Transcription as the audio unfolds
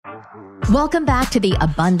Welcome back to the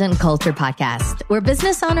Abundant Culture Podcast, where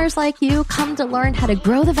business owners like you come to learn how to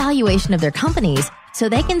grow the valuation of their companies so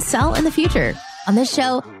they can sell in the future. On this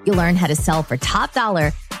show, you'll learn how to sell for top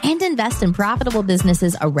dollar and invest in profitable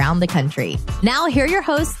businesses around the country. Now, here are your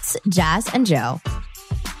hosts, Jazz and Joe.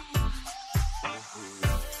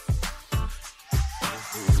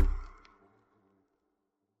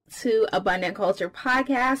 To Abundant Culture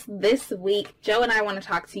Podcast. This week, Joe and I want to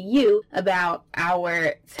talk to you about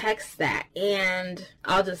our tech stack. And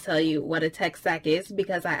I'll just tell you what a tech stack is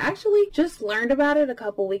because I actually just learned about it a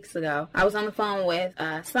couple weeks ago. I was on the phone with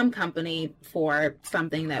some company for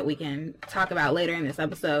something that we can talk about later in this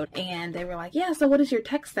episode. And they were like, yeah, so what does your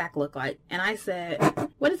tech stack look like? And I said,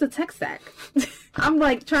 what is a tech stack? I'm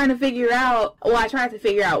like trying to figure out, I tried to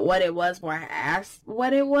figure out what it was before I asked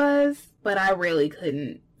what it was, but I really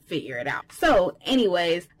couldn't figure it out. So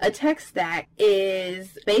anyways, a tech stack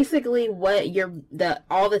is basically what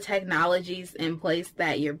all the technologies in place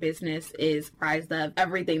that your business is prized of,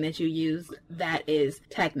 everything that you use that is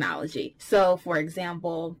technology. So for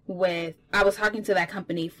example, I was talking to that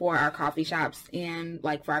company for our coffee shops, and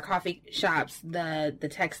like for our coffee shops, the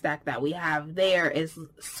tech stack that we have there is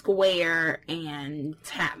Square and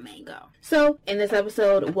Tapmango. So in this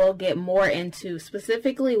episode, we'll get more into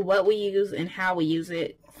specifically what we use and how we use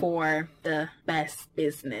it for the best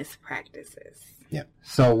business practices. Yeah.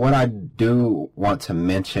 So what I do want to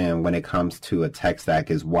mention when it comes to a tech stack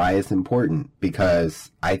is why it's important, because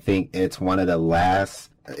I think it's one of the last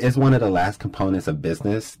components of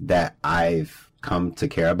business that I've come to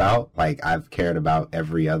care about. Like, I've cared about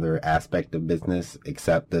every other aspect of business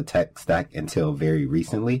except the tech stack until very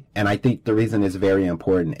recently. And I think the reason it's very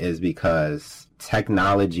important is because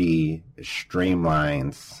technology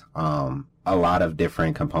streamlines a lot of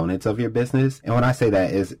different components of your business. And when I say that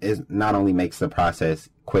is not only makes the process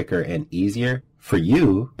quicker and easier for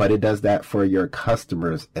you, but it does that for your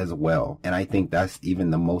customers as well. And I think that's even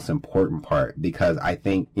the most important part, because I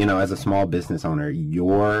think, as a small business owner,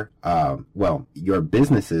 your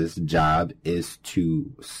business's job is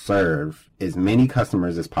to serve as many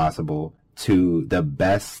customers as possible to the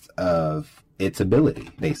best of its ability,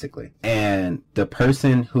 basically. And the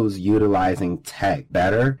person who's utilizing tech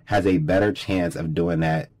better has a better chance of doing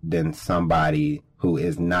that than somebody who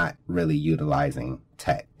is not really utilizing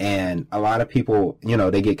tech. And a lot of people,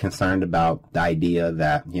 they get concerned about the idea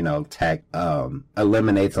that, tech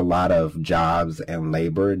eliminates a lot of jobs and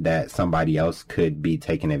labor that somebody else could be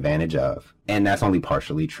taking advantage of. And that's only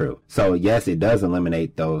partially true. So yes, it does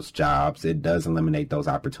eliminate those jobs. It does eliminate those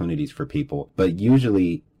opportunities for people. But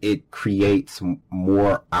usually it creates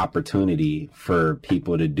more opportunity for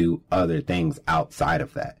people to do other things outside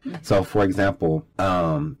of that. Mm-hmm. So for example,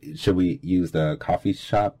 should we use the coffee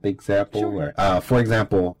shop example? Sure. Or, for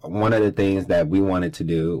example, one of the things that we wanted to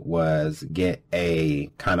do was get a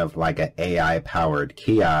kind of like an AI powered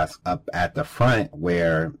kiosk up at the front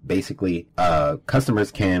where basically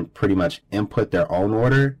customers can pretty much input their own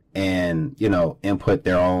order and, input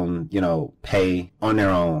their own, pay on their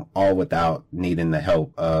own, all without needing the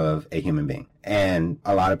help of a human being. And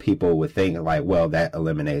a lot of people would think like, well, that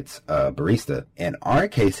eliminates a barista. In our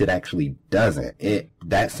case, it actually doesn't.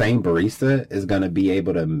 That same barista is going to be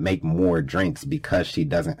able to make more drinks because she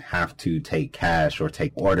doesn't have to take cash or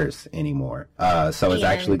take orders anymore. So it's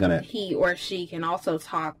actually going to... He or she can also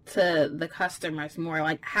talk to the customers more,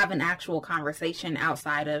 like have an actual conversation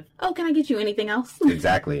outside of, oh, can I get you anything else?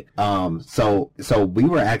 Exactly. So we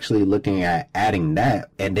were actually looking at adding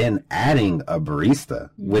that and then adding a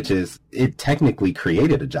barista, which is, it technically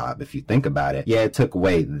created a job if you think about it. Yeah, it took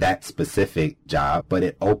away that specific job, but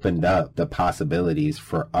it opened up the possibilities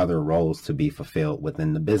for other roles to be fulfilled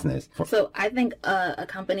within the business. So I think a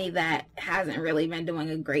company that hasn't really been doing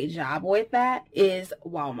a great job with that is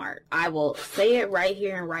Walmart. I will say it right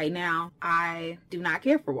here and right now. I do not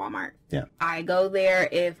care for Walmart. Yeah. I go there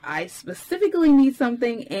if I specifically need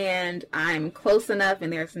something and I'm close enough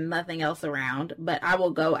and there's nothing else around, but I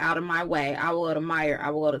will go out of my way. I will go to Meijer. I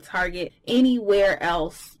will go to Target, anywhere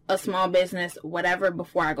else, a small business, whatever,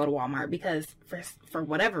 before I go to Walmart, because for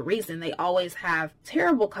whatever reason, they always have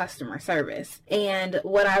terrible customer service. And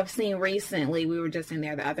what I've seen recently, we were just in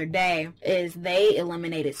there the other day, is they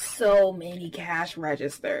eliminated so many cash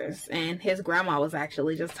registers. And his grandma was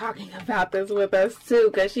actually just talking about this with us too,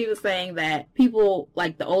 because she was saying that people,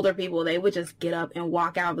 like the older people, they would just get up and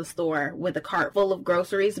walk out of the store with a cart full of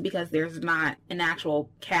groceries because there's not an actual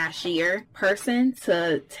cashier person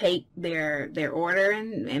to take their order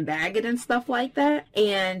and bag it and stuff like that.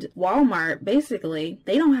 And Walmart, basically,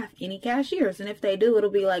 they don't have any cashiers. And if they do, it'll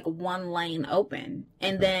be like one lane open.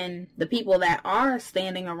 And then the people that are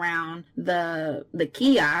standing around the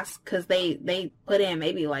kiosk, because they put in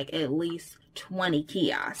maybe like at least 20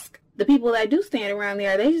 kiosks. The people that do stand around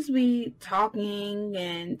there, they just be talking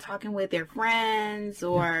with their friends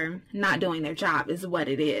or not doing their job is what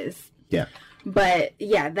it is. Yeah. But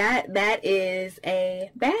yeah, that is a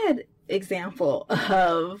bad example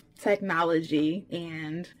of technology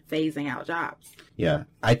and phasing out jobs. Yeah.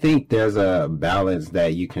 I think there's a balance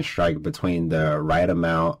that you can strike between the right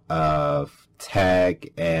amount of tech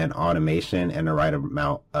and automation and the right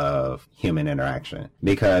amount of human interaction,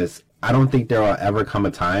 because I don't think there will ever come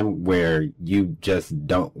a time where you just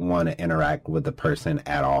don't want to interact with the person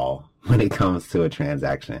at all when it comes to a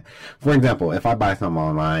transaction. For example, if I buy something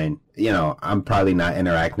online, I'm probably not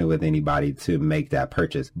interacting with anybody to make that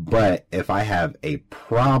purchase. But if I have a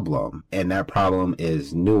problem and that problem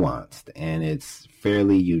is nuanced and it's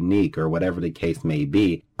fairly unique or whatever the case may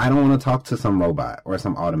be, I don't want to talk to some robot or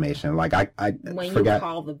some automation. Like when you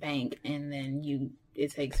call the bank and then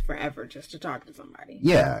it takes forever just to talk to somebody.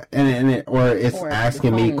 Yeah, or it's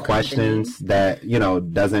asking me questions that,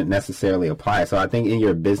 doesn't necessarily apply. So I think in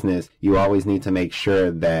your business, you always need to make sure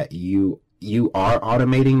that you are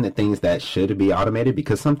automating the things that should be automated,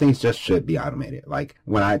 because some things just should be automated. Like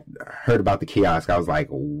when I heard about the kiosk, I was like,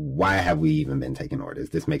 why have we even been taking orders?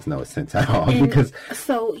 This makes no sense at all.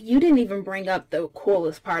 So you didn't even bring up the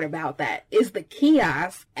coolest part about that is the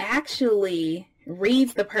kiosk actually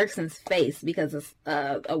reads the person's face because it's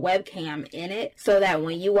a webcam in it, so that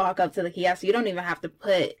when you walk up to the kiosk, you don't even have to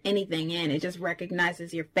put anything in. It just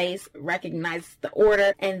recognizes your face, recognizes the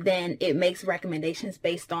order, and then it makes recommendations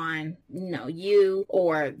based on, you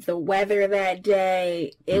or the weather that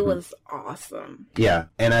day. It was awesome. Yeah.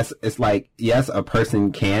 And it's like, yes, a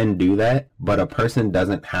person can do that, but a person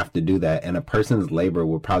doesn't have to do that. And a person's labor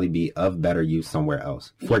will probably be of better use somewhere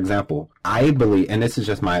else. For example, I believe, and this is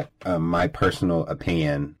just my personal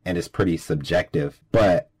opinion, and it's pretty subjective,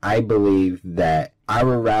 but I believe that I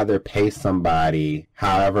would rather pay somebody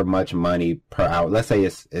however much money per hour. Let's say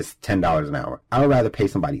it's $10 an hour. I would rather pay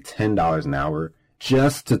somebody $10 an hour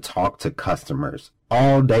just to talk to customers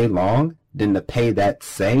all day long than to pay that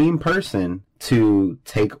same person to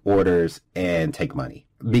take orders and take money.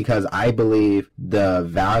 Because I believe the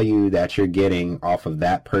value that you're getting off of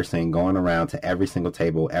that person going around to every single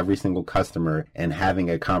table, every single customer, and having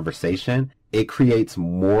a conversation, it creates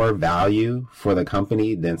more value for the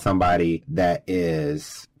company than somebody that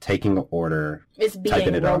is taking an order. It's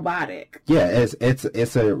being robotic. Yeah,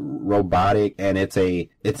 it's a robotic, and it's a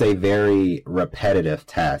very repetitive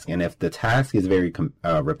task. And if the task is very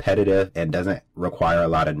repetitive and doesn't require a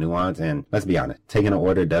lot of nuance, and let's be honest, taking an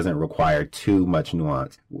order doesn't require too much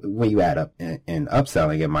nuance. When you add up in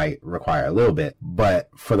upselling, it might require a little bit, but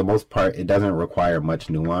for the most part, it doesn't require much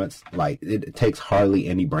nuance. Like it takes hardly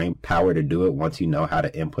any brain power to do it once you know how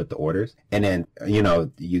to input the orders. And then,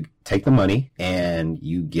 you take the money and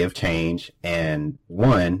you give change, and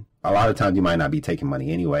a lot of times you might not be taking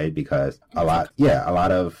money anyway, because a lot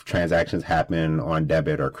of transactions happen on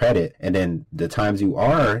debit or credit. And then the times you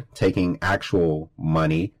are taking actual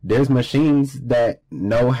money, there's machines that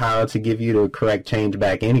know how to give you the correct change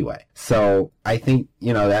back anyway. So I think,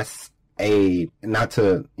 that's not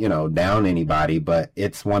to, down anybody, but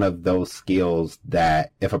it's one of those skills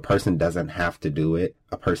that if a person doesn't have to do it,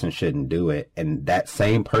 a person shouldn't do it. And that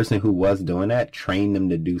same person who was doing that, train them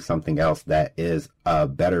to do something else that is a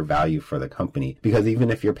better value for the company. Because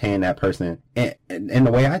even if you're paying that person, and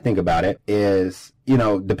the way I think about it is,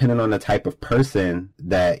 depending on the type of person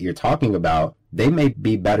that you're talking about, they may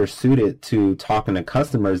be better suited to talking to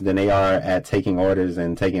customers than they are at taking orders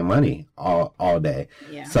and taking money all day.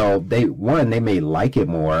 Yeah. So they may like it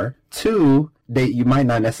more. Two, you might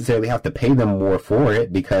not necessarily have to pay them more for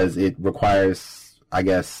it because it requires, I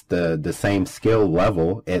guess, the same skill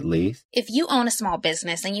level, at least. If you own a small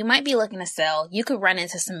business and you might be looking to sell, you could run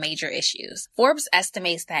into some major issues. Forbes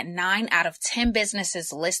estimates that 9 out of 10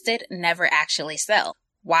 businesses listed never actually sell.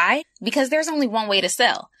 Why? Because there's only one way to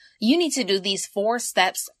sell. You need to do these 4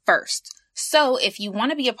 steps first. So if you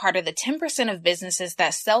want to be a part of the 10% of businesses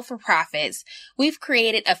that sell for profits, we've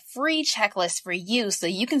created a free checklist for you so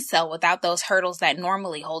you can sell without those hurdles that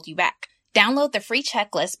normally hold you back. Download the free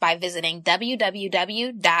checklist by visiting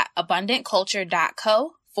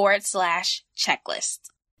www.abundantculture.co/checklist.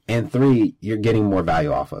 And 3, you're getting more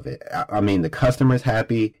value off of it. I mean, the customer's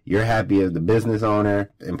happy. You're happy as the business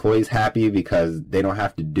owner. Employees happy because they don't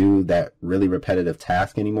have to do that really repetitive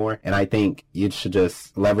task anymore. And I think you should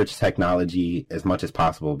just leverage technology as much as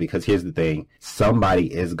possible, because here's the thing.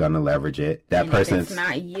 Somebody is going to leverage it. That person's... If it's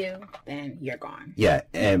not you, then you're gone. Yeah.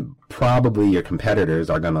 And probably your competitors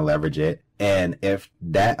are going to leverage it. And if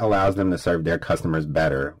that allows them to serve their customers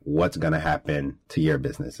better, what's going to happen to your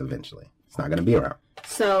business eventually? It's not going to be around.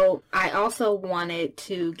 So I also wanted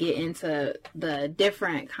to get into the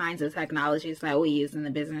different kinds of technologies that we use in the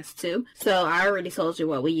business too. So I already told you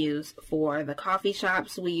what we use for the coffee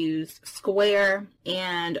shops. We use Square,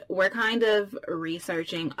 and we're kind of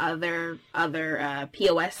researching other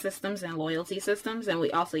POS systems and loyalty systems. And we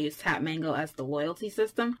also use Tapmango as the loyalty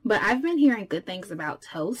system. But I've been hearing good things about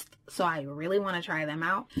Toast, so I really want to try them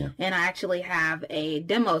out. Yeah. And I actually have a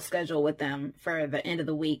demo schedule with them for the end of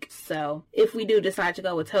the week. So if we do decide to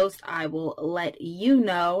go with Toast, I will let you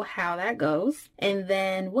know how that goes. And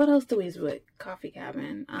then what else do we use with Coffee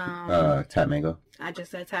Cabin? Tapmango. I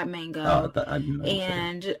just said Tapmango. Oh, I didn't know.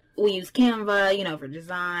 And we use Canva, for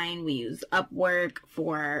design. We use Upwork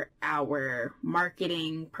for our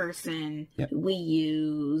marketing person. Yep. We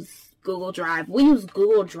use Google Drive. We use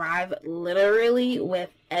Google Drive literally with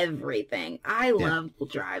everything. I love Google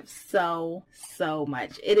Drive so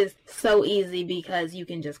much. It is so easy because you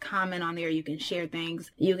can just comment on there. You can share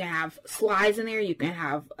things. You can have slides in there. You can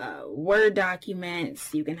have Word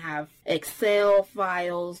documents. You can have Excel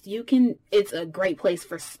files. It's a great place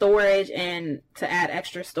for storage, and to add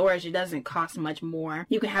extra storage, it doesn't cost much more.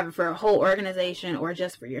 You can have it for a whole organization or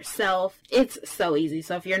just for yourself. It's so easy.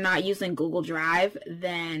 So if you're not using Google Drive,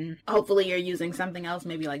 then hopefully you're using something else,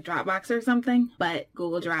 maybe like Dropbox or something, but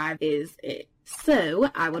Google Drive is it. So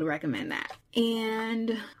I would recommend that.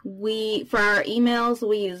 And for our emails,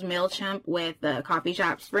 we use MailChimp with the coffee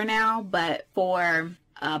shops for now, but for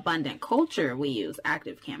Abundant Culture, we use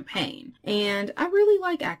ActiveCampaign. And I really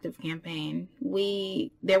like ActiveCampaign.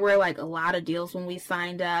 There were like a lot of deals when we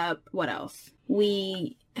signed up. What else?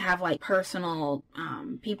 We have like personal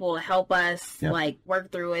people to help us like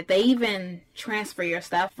work through it. They even transfer your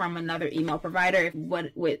stuff from another email provider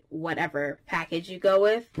with whatever package you go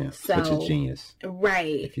with. Yeah, so, which is genius.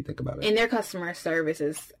 Right. If you think about it. And their customer service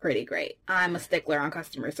is pretty great. I'm a stickler on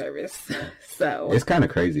customer service. So it's kind of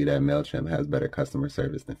crazy that MailChimp has better customer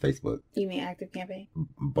service than Facebook. You mean ActiveCampaign?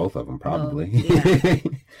 Both of them, probably. Yeah.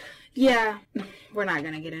 Yeah, we're not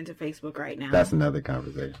going to get into Facebook right now. That's another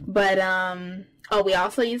conversation. But, we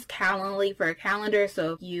also use Calendly for a calendar.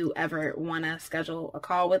 So if you ever want to schedule a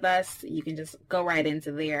call with us, you can just go right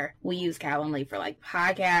into there. We use Calendly for like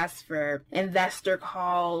podcasts, for investor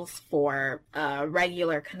calls, for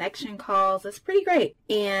regular connection calls. It's pretty great.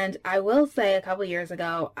 And I will say a couple years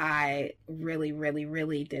ago, I really, really,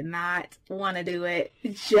 really did not want to do it.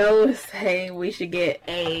 Joe was saying we should get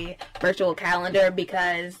a virtual calendar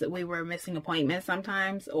because we were missing appointments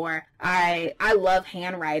sometimes, or I love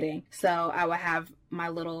handwriting. So I would have my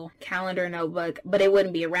little calendar notebook, but it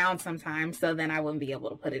wouldn't be around sometimes, so then I wouldn't be able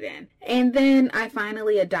to put it in. And then I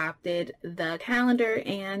finally adopted the calendar,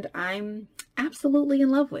 and I'm absolutely in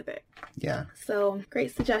love with it. Yeah. So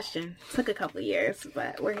great suggestion. Took a couple of years,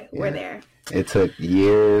 but we're there. It took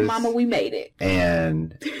years. Mama, we made it.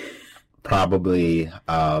 And probably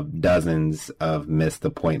dozens of missed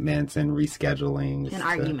appointments and reschedulings. And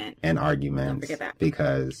arguments. Don't forget that.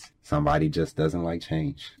 Because somebody just doesn't like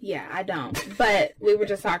change. Yeah, I don't. But we were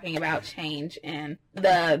just talking about change in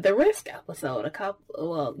the Risk episode a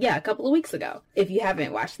couple of weeks ago. If you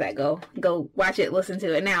haven't watched that, go watch it, listen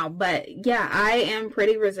to it now. But yeah, I am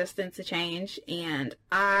pretty resistant to change, and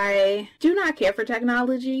I do not care for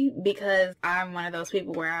technology because I'm one of those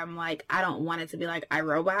people where I'm like, I don't want it to be like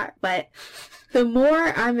iRobot. But the more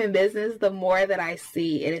I'm in business, the more that I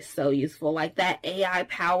see it is so useful. Like that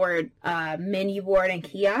AI-powered menu board and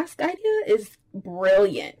kiosk idea is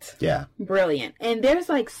brilliant. Yeah. Brilliant. And there's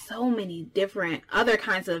like so many different other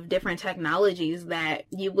kinds of different technologies that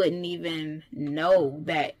you wouldn't even know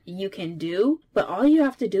that you can do. But all you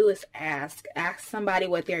have to do is ask somebody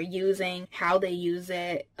what they're using, how they use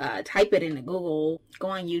it, type it into Google, go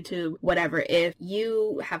on YouTube, whatever. If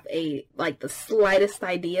you have the slightest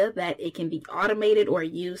idea that it can be automated or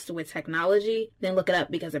used with technology, then look it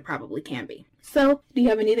up because it probably can be. So, do you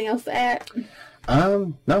have anything else to add?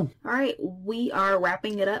 No. All right, we are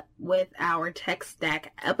wrapping it up with our Tech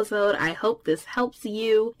Stack episode. I hope this helps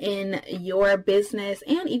you in your business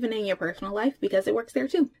and even in your personal life because it works there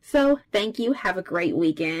too. So, thank you. Have a great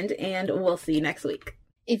weekend, and we'll see you next week.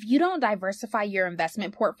 If you don't diversify your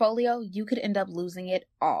investment portfolio, you could end up losing it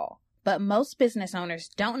all. but most business owners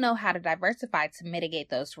don't know how to diversify to mitigate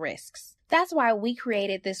those risks. That's why we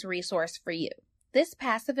created this resource for you. This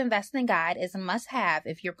passive investing guide is a must-have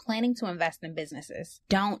if you're planning to invest in businesses.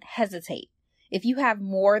 Don't hesitate. If you have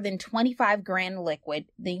more than 25 grand liquid,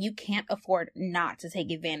 then you can't afford not to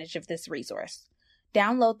take advantage of this resource.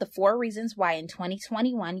 Download the 4 reasons why in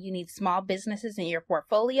 2021 you need small businesses in your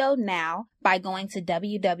portfolio now by going to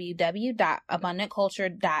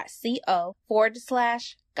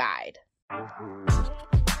www.abundantculture.co/guide.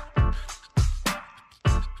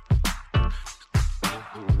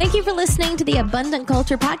 Thank you for listening to the Abundant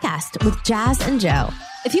Culture Podcast with Jazz and Joe.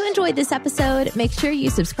 If you enjoyed this episode, make sure you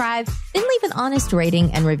subscribe, then leave an honest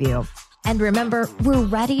rating and review. And remember, we're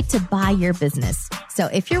ready to buy your business. So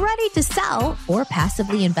if you're ready to sell or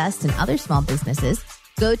passively invest in other small businesses,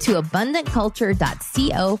 go to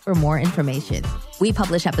abundantculture.co for more information. We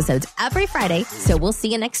publish episodes every Friday, so we'll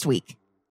see you next week.